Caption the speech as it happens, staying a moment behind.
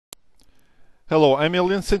Hello, I'm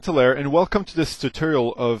Alien Scintillare, and welcome to this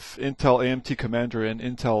tutorial of Intel AMT Commander and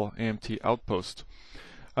Intel AMT Outpost.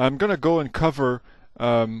 I'm going to go and cover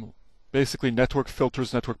basically network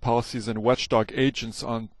filters, network policies, and watchdog agents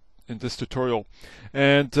in this tutorial.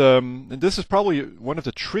 And this is probably one of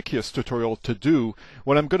the trickiest tutorials to do.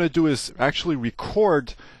 What I'm going to do is actually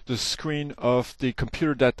record the screen of the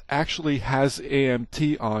computer that actually has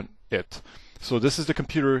AMT on it. So this is the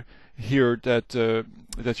computer here that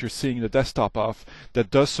you're seeing the desktop of that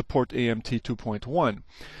does support AMT 2.1,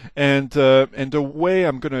 and the way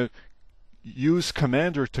I'm going to use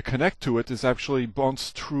Commander to connect to it is actually bounce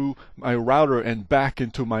through my router and back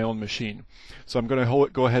into my own machine. So I'm going to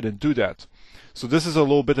go ahead and do that. So this is a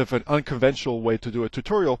little bit of an unconventional way to do a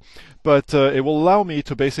tutorial, but it will allow me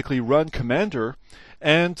to basically run Commander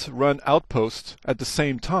and run Outpost at the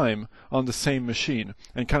same time on the same machine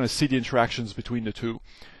and kind of see the interactions between the two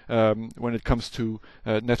when it comes to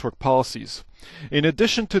network policies. In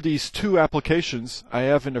addition to these two applications, I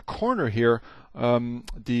have in the corner here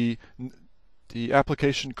the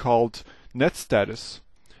application called Net Status,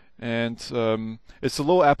 and it's a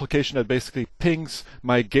little application that basically pings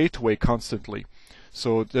my gateway constantly.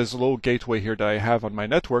 So there's a little gateway here that I have on my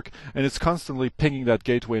network, and it's constantly pinging that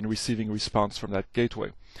gateway and receiving response from that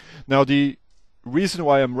gateway. Now the reason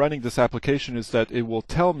why I'm running this application is that it will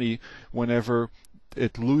tell me whenever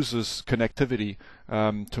it loses connectivity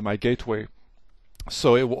to my gateway.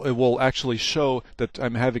 So it will actually show that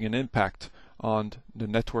I'm having an impact on the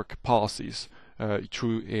network policies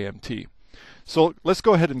through AMT. So let's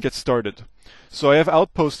go ahead and get started. So I have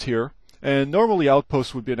Outpost here, and normally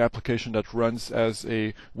Outpost would be an application that runs as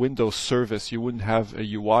a Windows service. You wouldn't have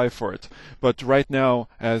a UI for it. But right now,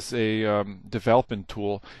 as a development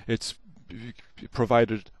tool, it's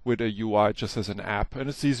provided with a UI just as an app, and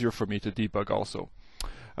it's easier for me to debug also.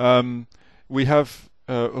 We have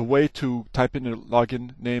a way to type in a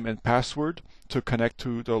login name and password to connect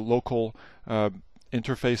to the local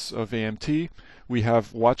interface of AMT. We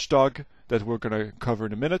have watchdog that we're going to cover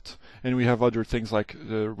in a minute, and we have other things like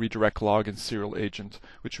the redirect log and serial agent,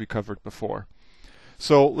 which we covered before.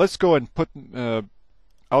 So let's go and put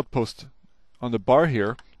Outpost on the bar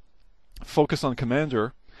here, focus on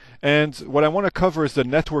Commander, and what I want to cover is the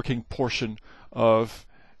networking portion of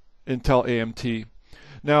Intel AMT.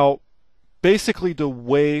 Now, basically the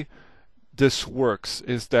way this works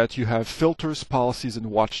is that you have filters, policies,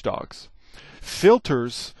 and watchdogs.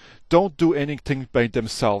 Filters don't do anything by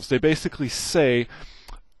themselves. They basically say,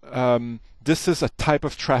 this is a type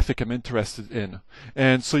of traffic I'm interested in.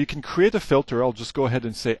 And so you can create a filter. I'll just go ahead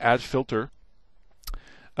and say add filter.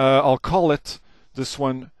 I'll call it, this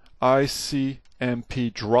one,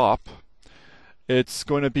 ICMP drop. It's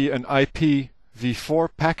going to be an IPv4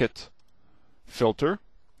 packet filter.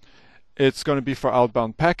 It's going to be for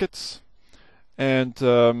outbound packets, and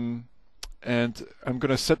I'm going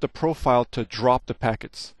to set the profile to drop the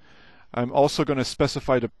packets. I'm also going to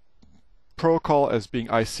specify the protocol as being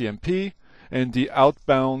ICMP and the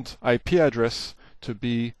outbound IP address to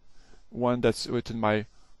be one that's within my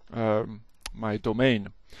my domain.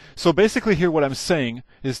 So basically here what I'm saying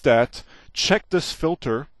is that check this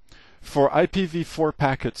filter for IPv4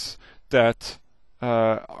 packets that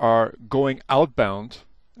are going outbound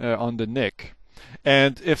on the NIC,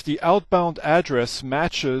 and if the outbound address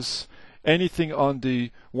matches anything on the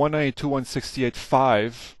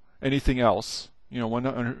 192.168.5, anything else,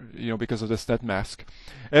 because of this net mask,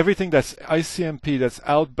 everything that's ICMP that's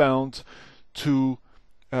outbound to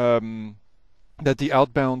that the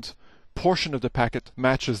outbound portion of the packet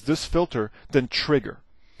matches this filter, then trigger.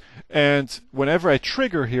 And whenever I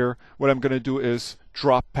trigger here, what I'm going to do is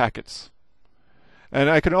drop packets. And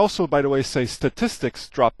I can also, by the way, say statistics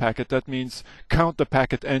drop packet. That means count the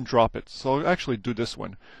packet and drop it. So I'll actually do this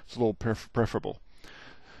one. It's a little preferable.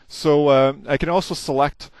 So I can also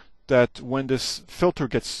select that when this filter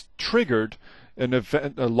gets triggered,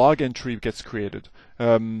 a log entry gets created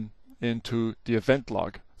into the event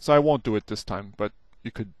log. So I won't do it this time, but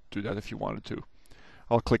you could do that if you wanted to.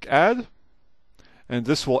 I'll click add, and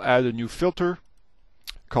this will add a new filter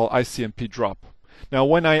called ICMP drop. Now,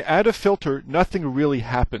 when I add a filter, nothing really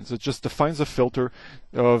happens. It just defines a filter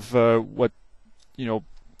of what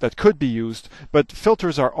that could be used, but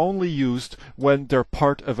filters are only used when they're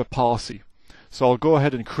part of a policy. So I'll go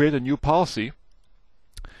ahead and create a new policy,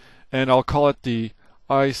 and I'll call it the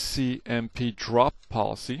ICMP drop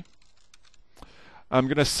policy. I'm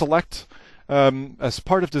going to select, as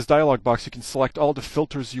part of this dialog box, you can select all the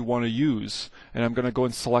filters you want to use, and I'm going to go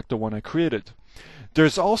and select the one I created.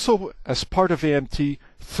 There's also, as part of AMT,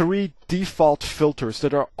 3 default filters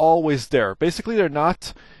that are always there. Basically, they're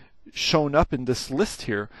not shown up in this list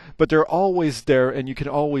here, but they're always there and you can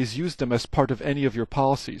always use them as part of any of your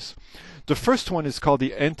policies. The first one is called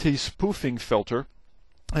the anti-spoofing filter,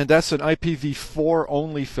 and that's an IPv4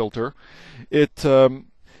 only filter.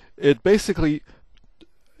 It basically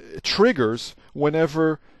triggers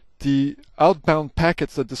whenever the outbound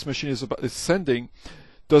packets that this machine is sending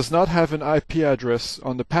does not have an IP address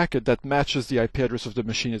on the packet that matches the IP address of the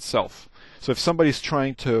machine itself. So if somebody's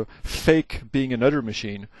trying to fake being another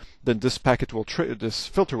machine, then this this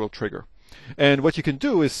filter will trigger. And what you can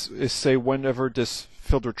do is say whenever this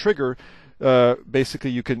filter trigger,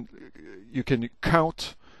 basically you can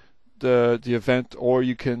count the event, or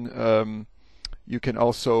you can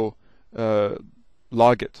also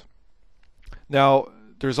log it. Now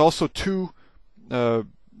there's also two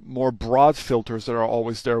more broad filters that are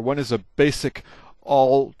always there. One is a basic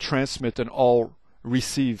all transmit and all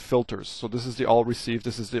receive filters. So this is the all receive,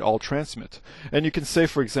 this is the all transmit. And you can say,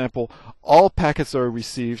 for example, all packets that are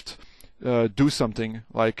received do something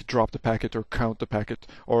like drop the packet or count the packet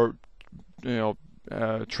or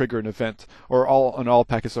trigger an event, or all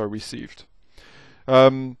packets are received.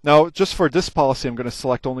 Now just for this policy I'm going to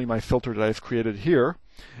select only my filter that I've created here,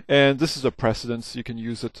 and this is a precedence. You can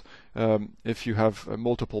use it if you have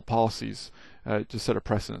multiple policies to set a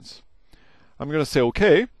precedence. I'm going to say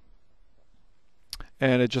OK,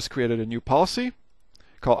 and it just created a new policy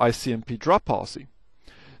called ICMP drop policy.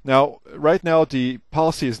 Now right now the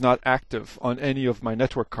policy is not active on any of my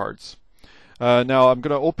network cards. Now I'm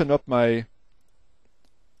going to open up my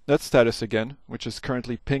net status again, which is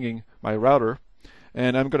currently pinging my router,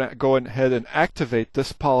 and I'm going to go ahead and activate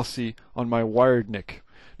this policy on my wired NIC.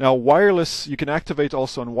 Now wireless, you can activate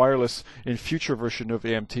also on wireless in future version of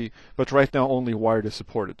AMT, but right now only wired is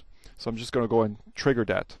supported. So I'm just going to go and trigger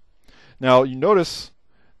that. Now you notice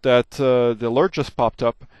that the alert just popped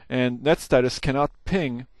up and net status cannot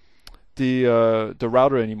ping the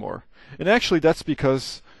router anymore. And actually that's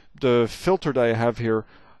because the filter that I have here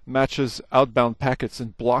matches outbound packets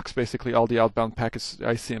and blocks basically all the outbound packets,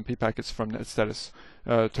 ICMP packets from net status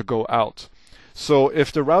to go out. So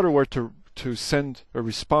if the router were to send a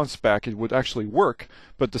response back, it would actually work,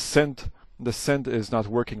 but the send is not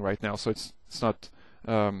working right now, so it's not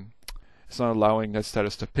allowing net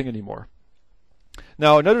status to ping anymore.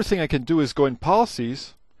 Now another thing I can do is go in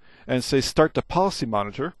policies and say start the policy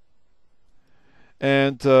monitor,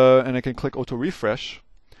 and I can click auto refresh.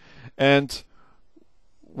 And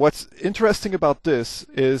what's interesting about this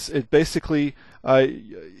is it basically,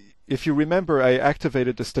 if you remember, I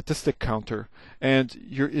activated the statistic counter, and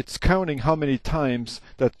it's counting how many times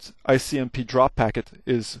that ICMP drop packet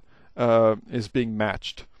is being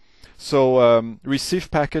matched. So receive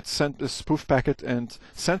packet, send spoof packet, and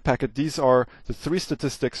send packet, these are the three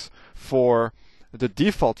statistics for the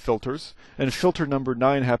default filters, and filter number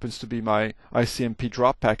 9 happens to be my ICMP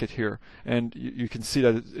drop packet here, and you can see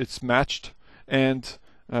that it's matched, and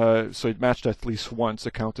so it matched at least once.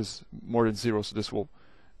 The count is more than 0, so this will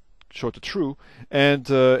show the true, and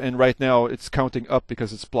right now it's counting up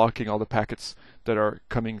because it's blocking all the packets that are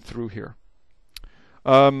coming through here.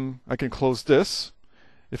 I can close this.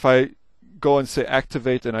 If I go and say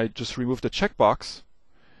activate and I just remove the checkbox,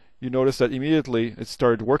 you notice that immediately it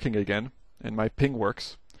started working again and my ping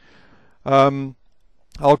works. I'll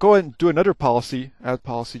go ahead and do another policy, add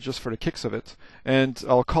policy just for the kicks of it, and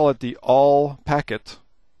I'll call it the all packet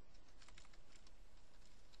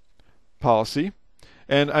policy,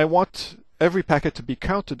 and I want every packet to be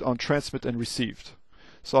counted on transmit and received.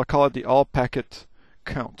 So I'll call it the all packet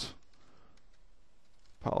count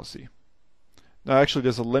policy. Now actually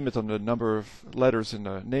there's a limit on the number of letters in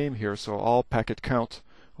the name here, so all packet count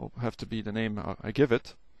will have to be the name I give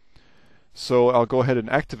it. So I'll go ahead and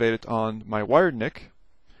activate it on my wired NIC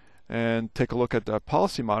and take a look at the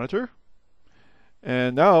policy monitor.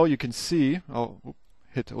 And now you can see, I'll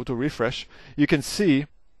hit auto refresh, you can see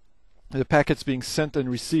the packets being sent and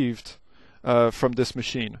received from this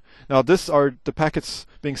machine. Now these are the packets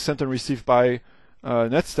being sent and received by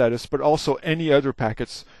net status, but also any other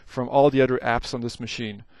packets from all the other apps on this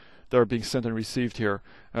machine that are being sent and received here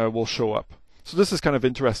will show up. So this is kind of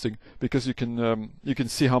interesting because you can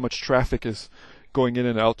see how much traffic is going in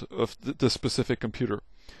and out of this specific computer.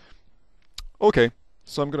 Okay,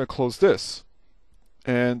 so I'm going to close this,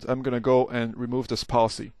 and I'm going to go and remove this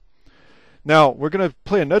policy. Now we're going to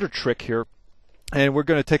play another trick here, and we're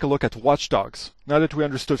going to take a look at watchdogs. Now that we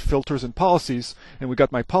understood filters and policies, and we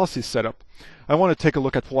got my policies set up, I want to take a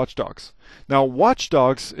look at watchdogs. Now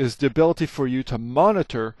watchdogs is the ability for you to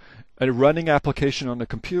monitor a running application on the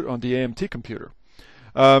computer, on the AMT computer.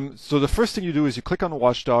 So the first thing you do is you click on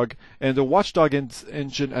Watchdog, and the Watchdog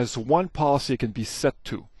engine has one policy it can be set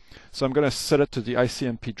to. So I'm going to set it to the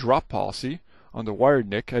ICMP drop policy on the wired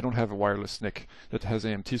NIC. I don't have a wireless NIC that has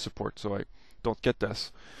AMT support, so I don't get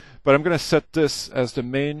this. But I'm going to set this as the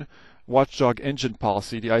main watchdog engine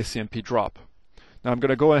policy, the ICMP drop. Now I'm going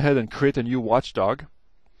to go ahead and create a new watchdog.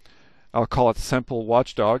 I'll call it sample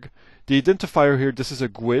watchdog. The identifier here, this is a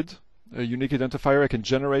GUID, a unique identifier. I can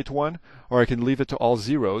generate one, or I can leave it to all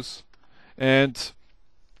zeros. And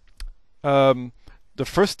the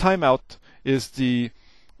first timeout is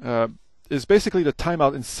basically the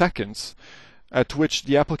timeout in seconds at which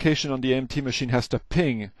the application on the AMT machine has to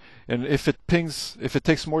ping. And if it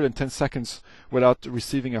takes more than 10 seconds without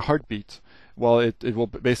receiving a heartbeat, well, it will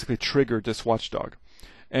basically trigger this watchdog.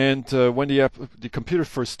 And when the computer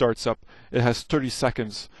first starts up, it has 30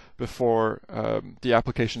 seconds before the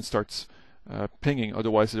application starts pinging,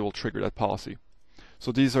 otherwise it will trigger that policy.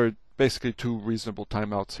 So these are basically two reasonable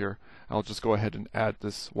timeouts here. I'll just go ahead and add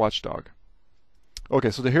this watchdog. Okay,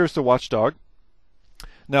 so here's the watchdog.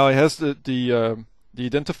 Now it has the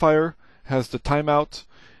identifier, has the timeout.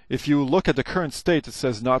 If you look at the current state, it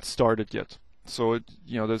says not started yet. So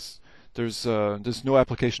there's no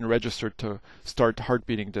application registered to start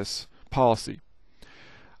heartbeating this policy.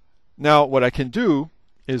 Now what I can do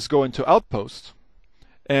is go into Outpost,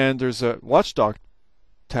 and there's a watchdog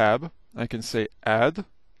tab. I can say add.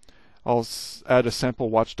 I'll add a sample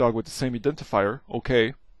watchdog with the same identifier,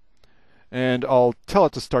 OK, and I'll tell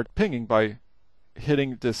it to start pinging by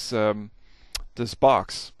hitting this this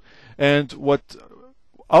box. And what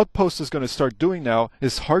Outpost is going to start doing now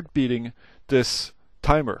is heartbeating this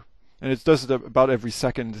timer. And it does it about every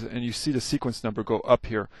second, and you see the sequence number go up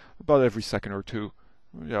here about every second or two.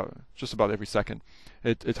 Yeah, just about every second.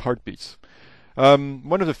 It heartbeats.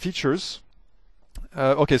 One of the features.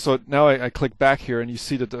 Okay, so now I click back here, and you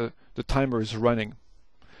see that the timer is running.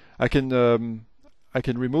 I can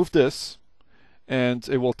remove this, and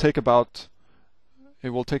it will take about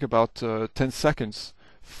 10 seconds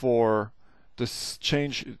for this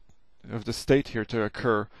change of the state here to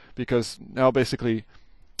occur, because now basically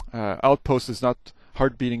Outpost is not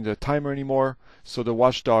heartbeating the timer anymore, so the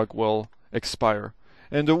watchdog will expire.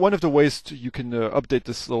 And one of the ways you can update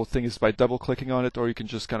this little thing is by double clicking on it, or you can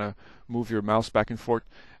just kind of move your mouse back and forth,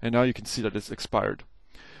 and now you can see that it's expired.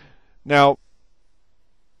 Now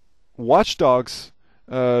watchdogs,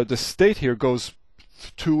 the state here goes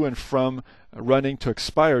to and from running to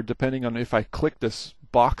expired depending on if I click this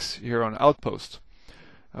box here on Outpost,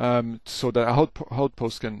 so that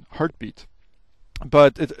Outpost can heartbeat.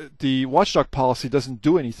 But the watchdog policy doesn't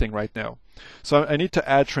do anything right now. So I need to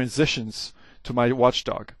add transitions to my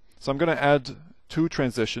watchdog. So I'm going to add two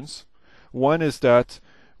transitions. One is that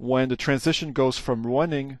when the transition goes from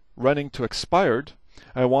running to expired,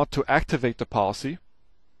 I want to activate the policy,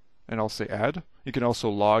 and I'll say add. You can also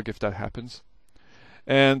log if that happens.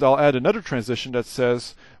 And I'll add another transition that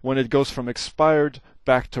says when it goes from expired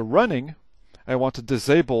back to running, I want to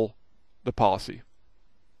disable the policy.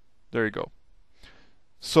 There you go.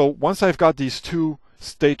 So once I've got these two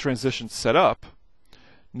state transitions set up,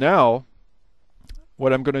 now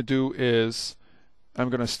what I'm going to do is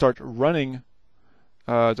I'm going to start running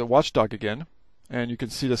the watchdog again, and you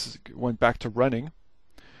can see this went back to running.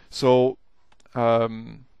 So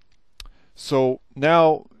so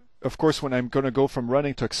now, of course, when I'm going to go from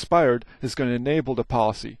running to expired, it's going to enable the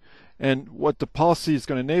policy. And what the policy is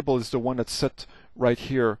going to enable is the one that's set right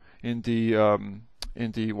here in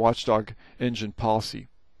the watchdog engine policy.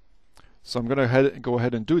 So I'm going to go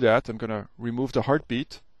ahead and do that. I'm going to remove the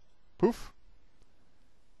heartbeat. Poof.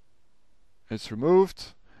 It's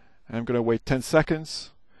removed. And I'm going to wait 10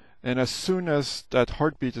 seconds. And as soon as that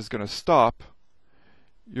heartbeat is going to stop,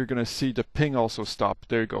 you're going to see the ping also stop.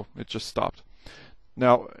 There you go. It just stopped.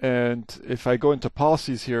 Now, and if I go into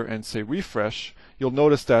policies here and say refresh, you'll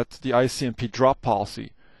notice that the ICMP drop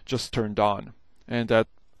policy just turned on and that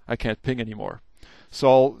I can't ping anymore. So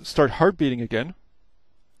I'll start heartbeating again.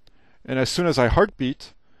 And as soon as I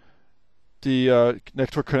heartbeat, the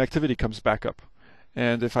network connectivity comes back up.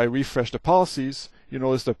 And if I refresh the policies, you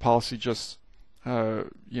notice the policy just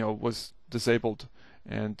was disabled,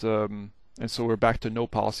 and so we're back to no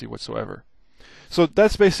policy whatsoever. So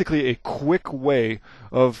that's basically a quick way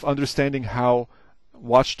of understanding how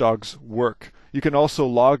watchdogs work. You can also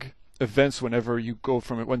log events whenever you go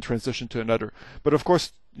from one transition to another, but of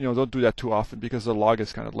course, don't do that too often because the log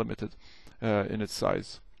is kind of limited in its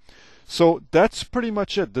size. So that's pretty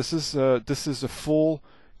much it. This is a full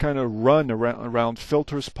kind of run around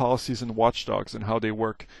filters, policies, and watchdogs, and how they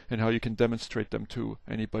work, and how you can demonstrate them to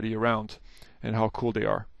anybody around, and how cool they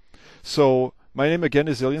are. So my name again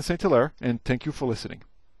is Ilyan Saint-Hilaire, and thank you for listening.